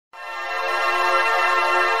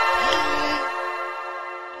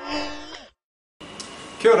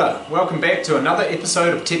Kia ora, welcome back to another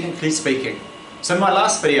episode of Technically Speaking. So in my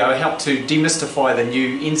last video I helped to demystify the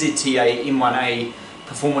new NZTA M1A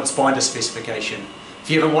performance binder specification.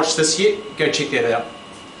 If you haven't watched this yet, go check that out.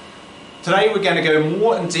 Today we're going to go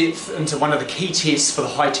more in depth into one of the key tests for the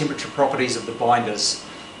high temperature properties of the binders.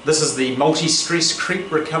 This is the multi-stress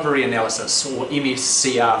creep recovery analysis, or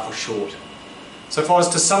MSCR for short. So if I was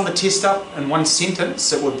to sum the test up in one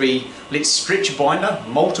sentence, it would be: let's stretch a binder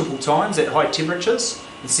multiple times at high temperatures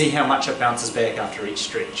and see how much it bounces back after each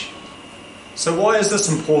stretch. So why is this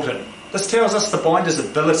important? This tells us the binder's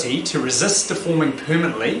ability to resist deforming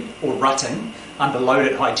permanently, or rutting, under load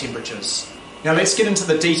at high temperatures. Now let's get into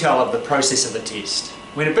the detail of the process of the test.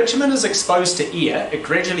 When a bitumen is exposed to air, it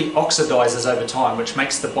gradually oxidizes over time, which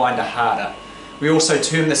makes the binder harder. We also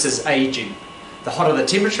term this as aging. The hotter the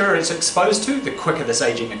temperature it's exposed to, the quicker this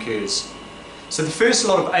aging occurs. So the first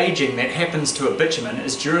lot of aging that happens to a bitumen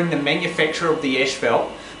is during the manufacture of the asphalt,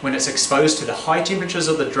 when it's exposed to the high temperatures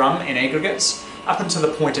of the drum and aggregates up until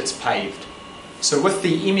the point it's paved. So with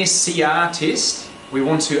the MSCR test, we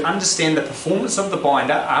want to understand the performance of the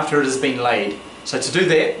binder after it has been laid. So to do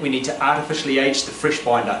that, we need to artificially age the fresh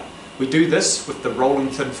binder. We do this with the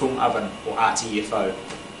rolling thin film oven, or RTFO.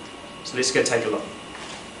 So let's go take a look.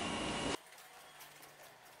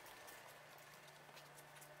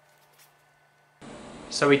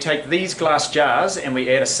 So we take these glass jars and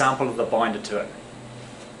we add a sample of the binder to it.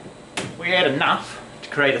 We add enough to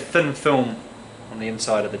create a thin film on the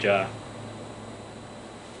inside of the jar.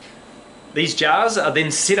 These jars are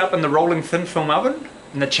then set up in the rolling thin film oven,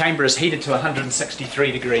 and the chamber is heated to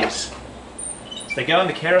 163 degrees. So they go in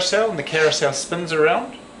the carousel, and the carousel spins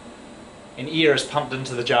around, and air is pumped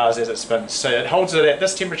into the jars as it spins. So it holds it at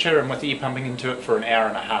this temperature and with air pumping into it for an hour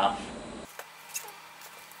and a half.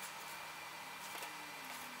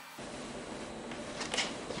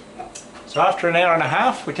 So after an hour and a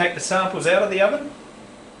half, we take the samples out of the oven.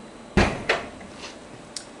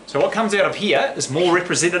 So what comes out of here is more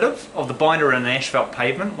representative of the binder in an asphalt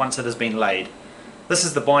pavement once it has been laid. This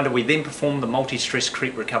is the binder we then perform the multi-stress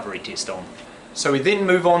creep recovery test on. So we then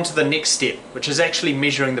move on to the next step, which is actually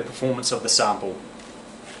measuring the performance of the sample.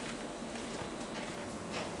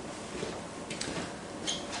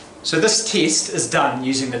 So this test is done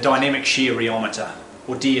using the dynamic shear rheometer,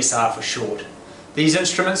 or DSR for short. These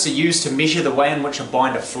instruments are used to measure the way in which a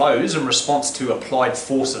binder flows in response to applied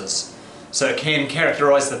forces. So it can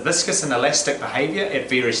characterise the viscous and elastic behaviour at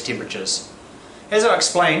various temperatures. As I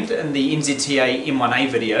explained in the NZTA M1A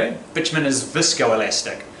video, bitumen is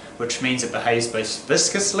viscoelastic, which means it behaves both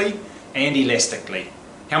viscously and elastically.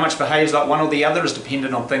 How much behaves like one or the other is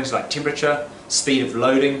dependent on things like temperature, speed of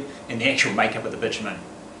loading, and the actual makeup of the bitumen.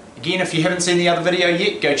 Again, if you haven't seen the other video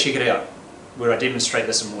yet, go check it out, where I demonstrate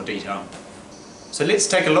this in more detail. So let's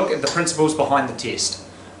take a look at the principles behind the test.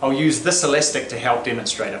 I'll use this elastic to help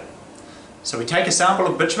demonstrate it. So we take a sample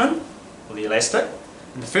of bitumen, or the elastic,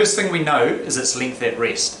 and the first thing we know is its length at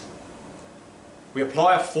rest. We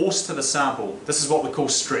apply a force to the sample. This is what we call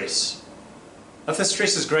stress. If the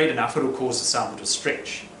stress is great enough, it will cause the sample to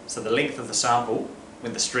stretch. So the length of the sample,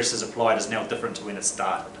 when the stress is applied, is now different to when it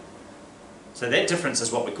started. So that difference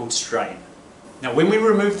is what we call strain. Now when we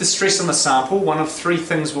remove the stress on the sample, one of three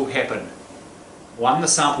things will happen. 1, the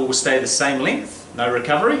sample will stay the same length, no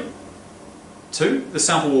recovery. 2, the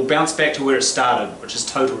sample will bounce back to where it started, which is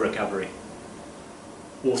total recovery.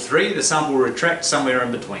 Or 3, the sample will retract somewhere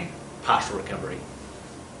in between, partial recovery.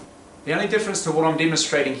 The only difference to what I'm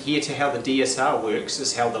demonstrating here to how the DSR works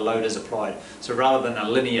is how the load is applied. So rather than a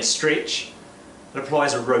linear stretch, it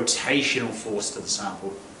applies a rotational force to the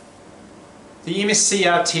sample. The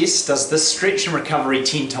MSCR test does this stretch and recovery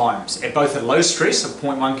 10 times, at both a low stress of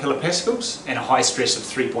 0.1 kilopascals and a high stress of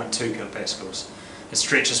 3.2 kilopascals. It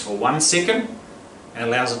stretches for 1 second and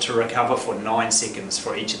allows it to recover for 9 seconds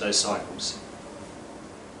for each of those cycles.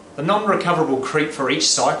 The non-recoverable creep for each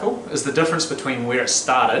cycle is the difference between where it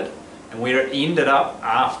started and where it ended up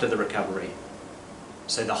after the recovery.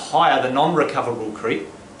 So the higher the non-recoverable creep,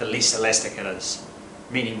 the less elastic it is,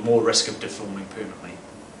 meaning more risk of deforming permanently.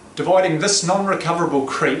 Dividing this non-recoverable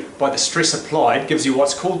creep by the stress applied gives you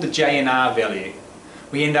what's called the JNR value.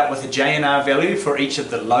 We end up with a JNR value for each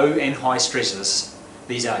of the low and high stresses.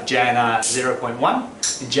 These are JNR 0.1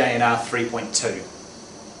 and JNR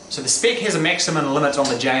 3.2. So the spec has a maximum limit on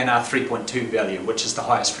the JNR 3.2 value, which is the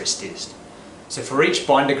highest stress test. So for each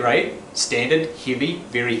binder grade, standard, heavy,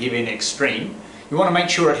 very heavy and extreme, you want to make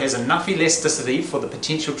sure it has enough elasticity for the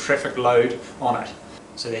potential traffic load on it.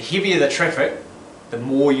 So the heavier the traffic, the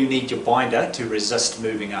more you need your binder to resist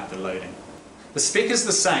moving up the loading. The spec is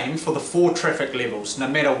the same for the 4 traffic levels, no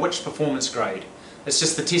matter which performance grade. It's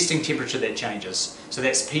just the testing temperature that changes. So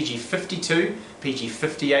that's PG52,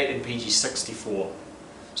 PG58 and PG64.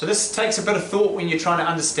 So this takes a bit of thought when you're trying to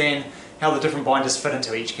understand how the different binders fit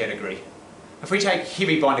into each category. If we take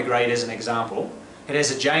heavy binder grade as an example, it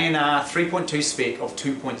has a JNR 3.2 spec of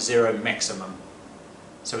 2.0 maximum.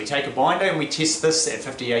 So we take a binder and we test this at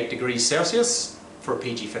 58 degrees Celsius for a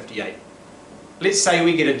PG58. Let's say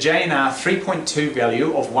we get a JNR 3.2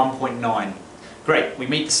 value of 1.9. Great, we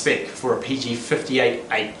meet the spec for a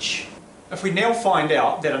PG58H. If we now find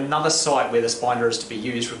out that another site where this binder is to be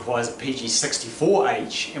used requires a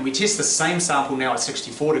PG64H, and we test the same sample now at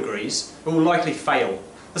 64 degrees, it will likely fail.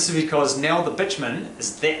 This is because now the bitumen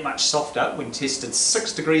is that much softer when tested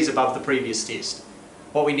 6 degrees above the previous test.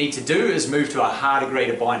 What we need to do is move to a harder grade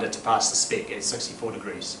of binder to pass the spec at 64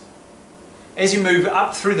 degrees. As you move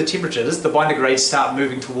up through the temperatures, the binder grades start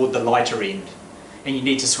moving toward the lighter end, and you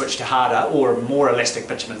need to switch to harder or more elastic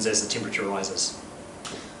bitumens as the temperature rises.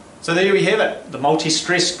 So there we have it, the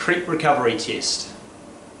multi-stress creep recovery test.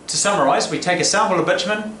 To summarise, we take a sample of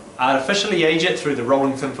bitumen, artificially age it through the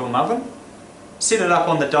rolling thin film oven, set it up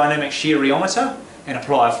on the dynamic shear rheometer and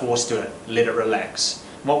apply a force to it, let it relax.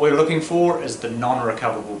 What we're looking for is the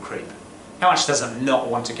non-recoverable creep. How much does it not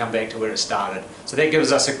want to come back to where it started? So that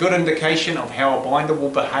gives us a good indication of how a binder will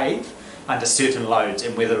behave under certain loads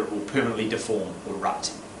and whether it will permanently deform or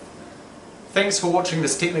rut. Thanks for watching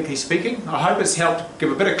this Technically Speaking. I hope it's helped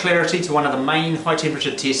give a bit of clarity to one of the main high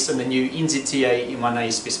temperature tests in the new NZTA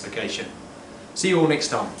M1A specification. See you all next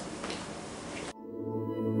time.